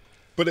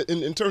 But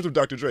in terms of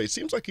Dr. Dre, it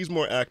seems like he's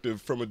more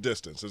active from a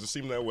distance. Does it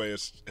seem that way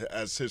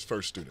as his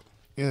first student?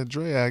 Yeah,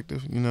 Dre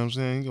active, you know what I'm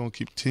saying? He's going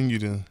to continue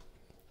to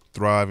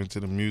thrive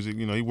into the music.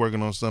 You know, he's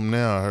working on something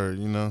now, I heard,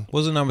 you know.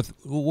 What's the number?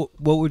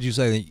 What would you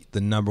say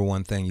the number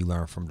one thing you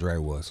learned from Dre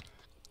was?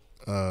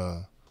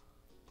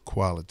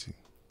 Quality.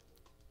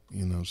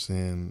 You know what I'm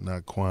saying?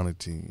 Not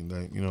quantity.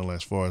 Like, you know,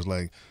 as far as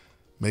like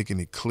making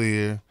it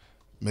clear,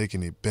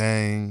 making it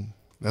bang.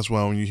 That's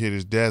why when you hear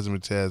this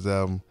Dazzmatazz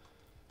album,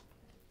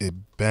 it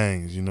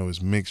bangs, you know,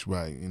 it's mixed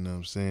right, you know what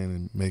I'm saying?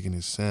 And making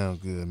it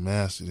sound good,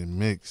 mastered and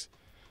mixed.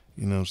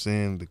 You know what I'm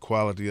saying? The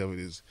quality of it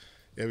is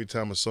every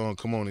time a song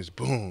come on, it's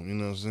boom, you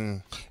know what I'm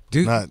saying?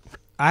 Dude, I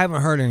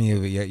haven't heard any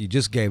of it yet. You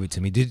just gave it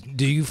to me.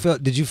 Did you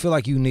feel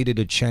like you needed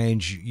to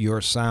change your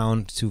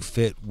sound to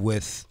fit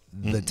with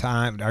the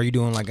time? Are you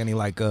doing like any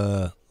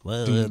the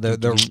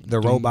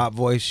robot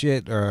voice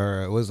shit,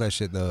 or what's that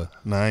shit, the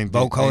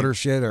vocoder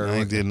shit? Or I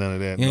ain't did none of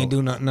that. You ain't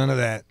do none of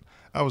that.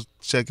 I was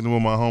checking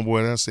with my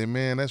homeboy and I said,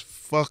 man, that's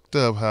fucked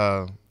up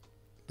how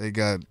they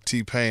got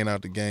T-Pain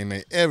out the game.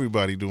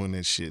 Everybody doing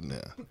that shit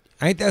now.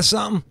 Ain't that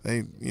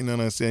something? You know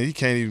what I'm saying? He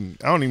can't even.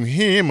 I don't even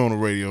hear him on the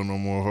radio no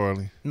more,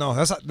 hardly. No,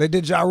 they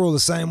did Ja Rule the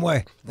same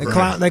way. They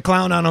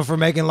clown on him for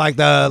making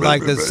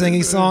the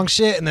singy song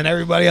shit, and then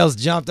everybody else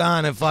jumped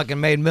on and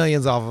fucking made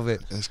millions off of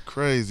it. That's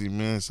crazy,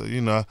 man. So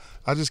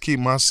I just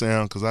keep my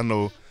sound because I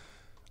know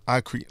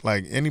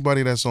like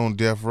anybody that's on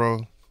death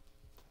row,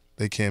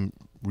 they can't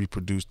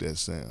reproduce that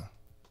sound.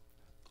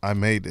 I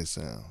made that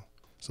sound,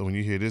 so when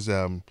you hear this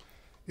album,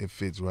 it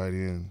fits right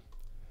in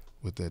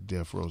with that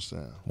death row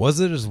sound.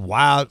 Was it as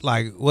wild?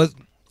 Like, was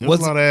a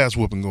lot of ass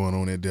whooping going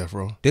on at death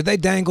row. Did they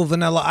dangle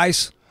Vanilla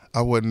Ice?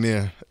 I wasn't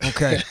there.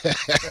 Okay.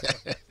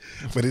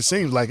 But it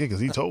seems like it because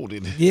he told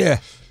it. Yeah.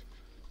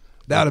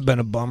 That would have been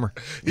a bummer.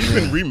 He's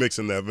been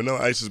remixing that.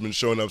 Vanilla Ice has been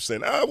showing up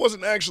saying, I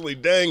wasn't actually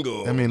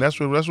dangled. I mean, that's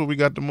what we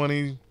got the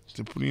money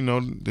to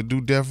to do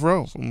death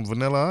row from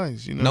Vanilla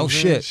Ice. You know no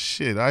shit.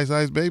 Shit.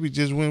 Ice Baby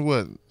just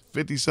went,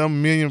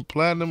 50-something million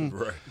platinum?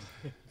 Right.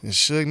 And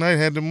Suge Knight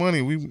had the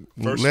money. We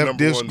left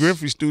this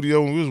Griffey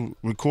studio and we was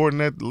recording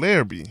at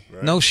Larrabee.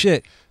 Right. No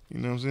shit. You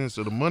know what I'm saying?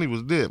 So the money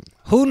was there.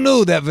 Who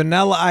knew that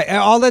Vanilla Ice,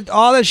 all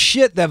that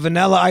shit that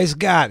Vanilla Ice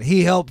got,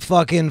 he helped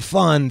fucking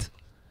fund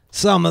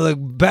some of the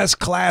best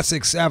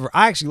classics ever.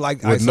 I actually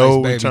like Ice Ice Baby too.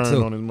 With no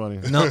return on his money.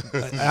 No,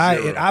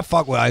 I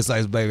fuck with Ice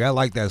Ice Baby. I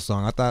like that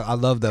song. I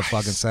love that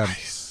fucking sound.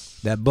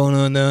 That boom.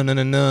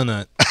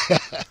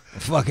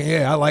 Fucking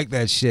yeah, I like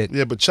that shit.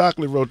 Yeah, but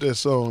Chocolate wrote that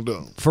song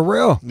though. For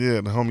real? Yeah,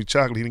 the homie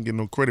Chocolate, he didn't get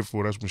no credit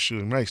for it. That's when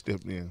Suge Knight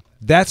stepped in.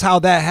 That's how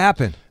that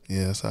happened.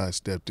 Yeah, that's how I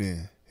stepped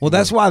in. Well,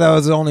 that's why that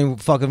was the only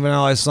fucking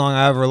Vanilla Ice song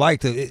I ever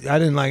liked. I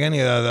didn't like any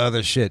of the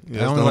other shit.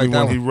 Yeah, that's the only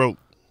one he wrote.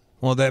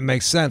 Well, that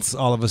makes sense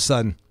all of a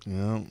sudden.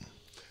 Yeah.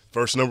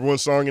 First #1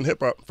 song in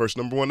hip hop. First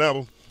 #1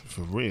 album.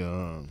 For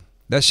real.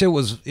 That shit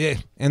was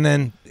and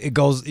then you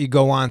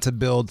go on to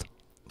build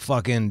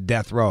fucking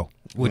Death Row,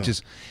 which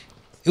is.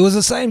 It was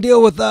the same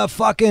deal with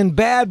fucking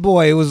Bad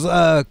Boy. It was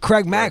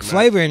Craig Mack,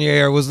 Flavor in Your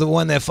Ear was the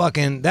one that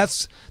fucking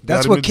that's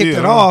what kicked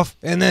it off.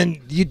 And then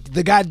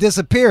the guy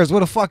disappears.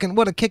 What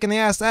a kick in the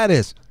ass that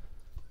is.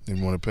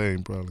 Didn't want to pay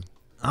him probably.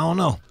 I don't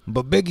know,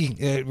 but Biggie,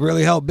 it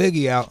really helped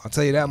Biggie out. I'll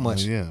tell you that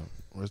much. Yeah,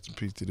 rest in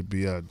peace to the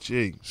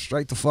B.I.G.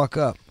 Straight the fuck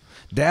up,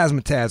 Daz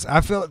Mataz.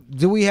 I feel.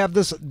 Do we have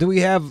this? Do we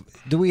have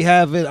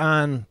it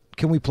on?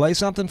 Can we play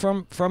something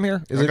from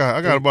here? I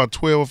got about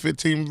 12 or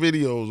 15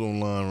 videos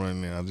online right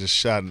now. I just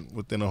shot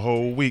within a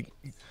whole week.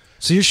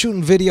 So you're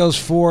shooting videos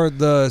for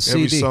the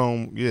CD? Every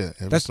song,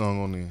 every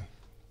song on there.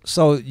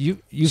 So you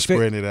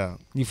spreading it out.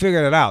 You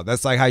figured it out.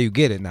 That's like how you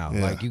get it now.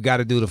 Yeah. Like you got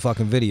to do the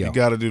fucking video. You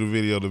got to do the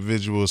video, the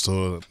visual.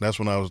 So that's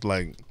when I was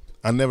like,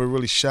 I never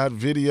really shot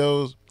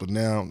videos, but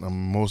now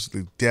I'm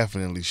mostly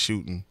definitely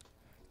shooting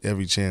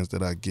every chance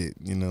that I get.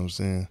 You know what I'm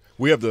saying?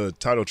 We have the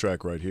title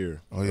track right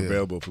here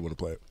available if you want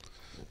to play it.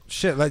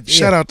 Shit, like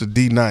shout out to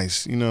D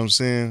Nice, you know what I'm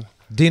saying?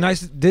 D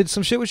Nice did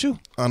some shit with you?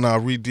 And I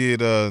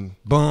redid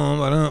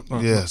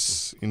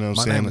yes, you know what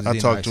I'm saying? I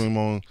talked to him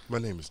on My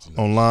name is D-Nice.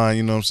 Online,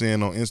 you know what I'm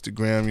saying, on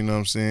Instagram, you know what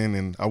I'm saying?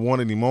 And I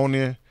wanted him on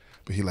there,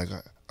 but he like, I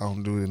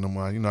don't do it no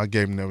more. You know, I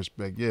gave him that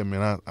respect. Yeah,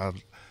 man,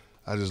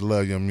 I just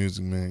love your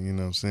music, man, you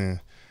know what I'm saying?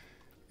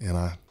 And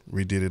I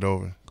redid it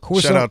over.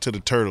 Shout out to the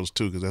Turtles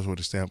too, because that's where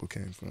the sample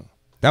came from.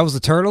 That was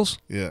the Turtles?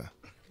 Yeah.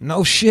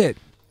 No shit.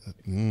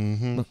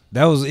 Mm-hmm.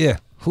 That was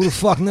Who the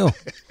fuck knew?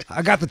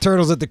 I got the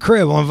Turtles at the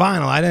crib on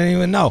vinyl. I didn't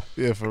even know.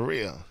 Yeah, for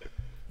real.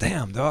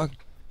 Damn, dog.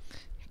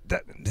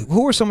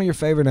 Who are some of your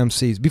favorite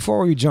MCs? Before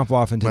we jump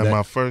off into that.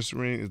 My first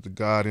ring is the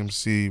God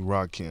MC,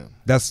 Rakim.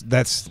 That's.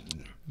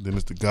 Then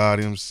it's the God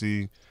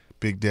MC,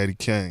 Big Daddy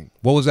Kane.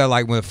 What was that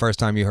like when the first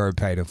time you heard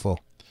Paid in Full?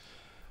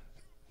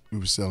 We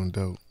were selling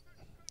dope.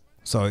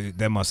 So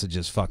that must have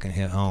just fucking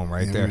hit home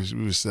there.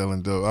 We were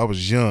selling dope. I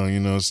was young, you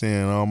know what I'm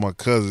saying? All my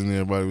cousins and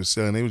everybody was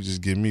selling. They would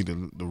just give me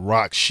the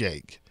rock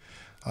shake.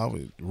 I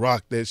would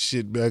rock that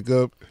shit back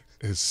up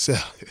and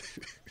sell it.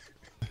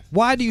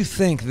 Why do you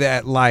think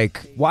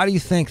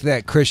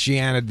that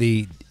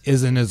Christianity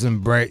isn't as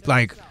embraced?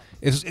 Like,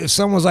 if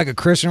someone's like a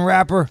Christian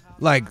rapper,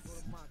 like,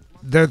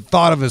 they're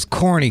thought of as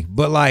corny,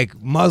 but like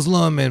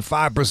Muslim and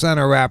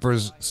 5%er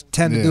rappers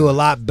tend to do a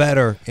lot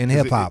better in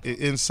hip hop. It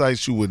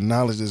incites you with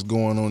knowledge that's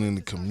going on in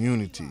the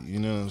community, you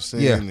know what I'm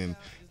saying? Yeah. And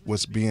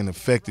what's being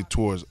affected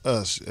towards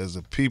us as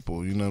a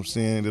people, you know what I'm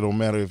saying? It don't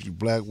matter if you're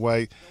black,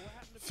 white,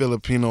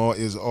 Filipino,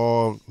 is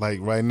all like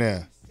right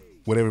now,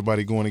 what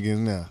everybody going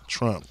against now,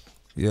 Trump.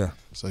 Yeah.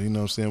 So, you know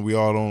what I'm saying? We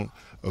all don't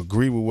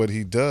agree with what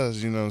he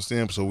does, you know what I'm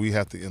saying? So we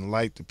have to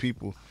enlighten the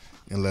people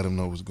and let them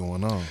know what's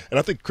going on. And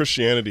I think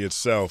Christianity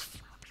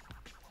itself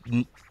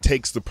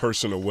takes the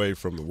person away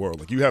from the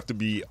world. Like, you have to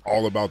be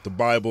all about the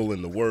Bible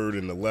and the Word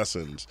and the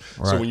lessons.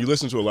 Right. So when you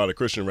listen to a lot of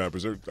Christian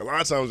rappers, a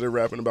lot of times they're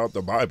rapping about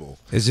the Bible.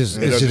 It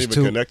doesn't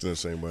even connect in the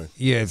same way.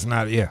 Yeah, it's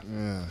not. Yeah.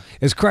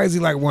 It's crazy.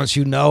 Like, once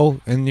you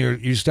know and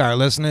you start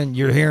listening,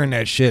 you're hearing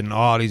that shit and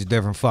all these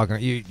different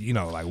fucking you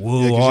know, like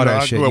woo, all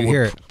that shit. You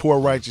hear it. Poor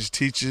righteous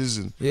teachers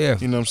and you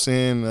know what I'm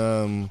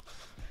saying.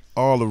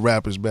 All the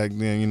rappers back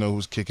then, you know,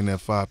 who's kicking that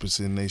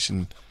 5%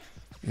 nation.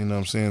 You know what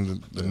I'm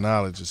saying? The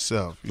knowledge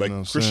itself. You know what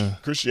I'm saying?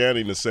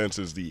 Christianity, in a sense,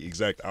 is the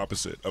exact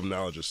opposite of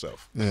knowledge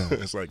itself. Yeah.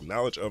 It's like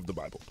knowledge of the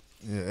Bible.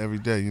 Yeah, every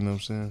day, you know what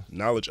I'm saying?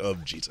 Knowledge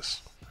of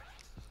Jesus.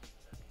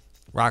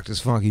 Rock This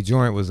Funky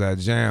Joint was that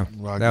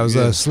jam. That was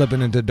a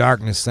Slipping Into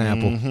Darkness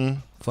sample. Mm-hmm.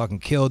 Fucking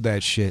killed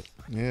that shit.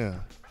 Yeah.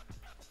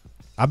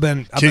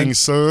 King's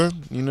Son,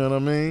 you know what I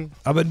mean?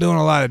 I've been doing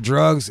a lot of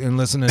drugs and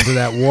listening to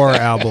that War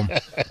album.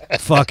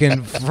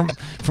 Fucking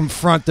from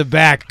front to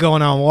back,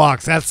 going on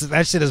walks. That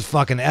shit is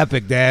fucking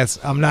epic, Daz.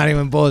 I'm not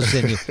even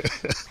bullshitting you.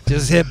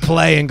 Just hit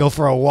play and go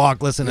for a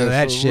walk, listen to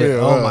that shit.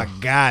 Real, oh my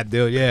God,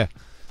 dude, yeah.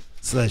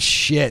 It's the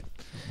shit.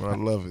 I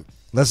love it.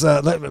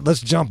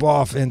 Let's jump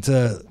off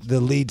into the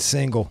lead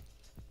single.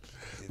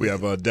 We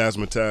have Daz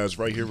Mataz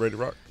right here, ready to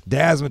rock.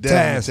 Daz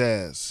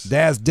Mataz.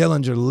 Daz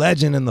Dillinger,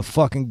 legend in the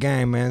fucking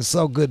game, man. It's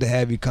so good to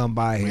have you come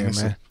by here,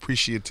 man.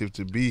 Appreciative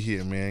to be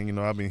here, man. You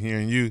know, I've been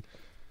hearing you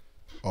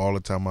all the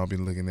time. I've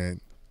been looking at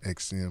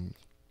XM.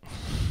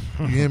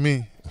 You hear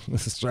me?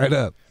 Straight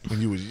up.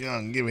 When you was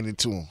young, giving it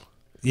to him.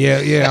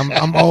 Yeah.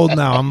 I'm old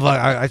now. I'm like,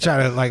 I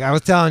try to, like, I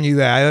was telling you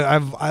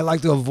that I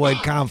like to avoid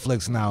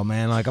conflicts now,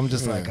 man. Like, I'm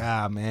just like,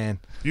 man.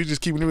 You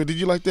just keeping it. Did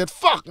you like that?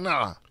 Fuck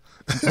nah.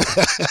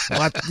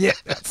 I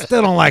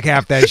still don't like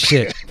half that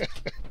shit.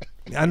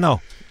 I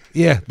know.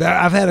 Yeah,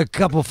 I've had a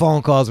couple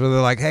phone calls where they're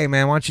like, "Hey,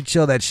 man, why don't you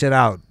chill that shit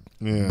out,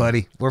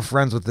 buddy? We're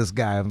friends with this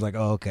guy." I'm like,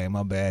 "Oh, okay,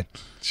 my bad."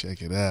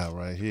 Check it out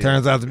right here.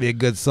 Turns out to be a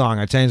good song.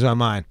 I changed my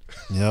mind.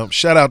 Yep.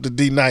 Shout out to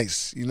D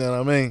Nice. You know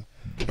what I mean?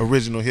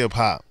 Original hip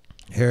hop.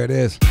 Here it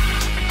is.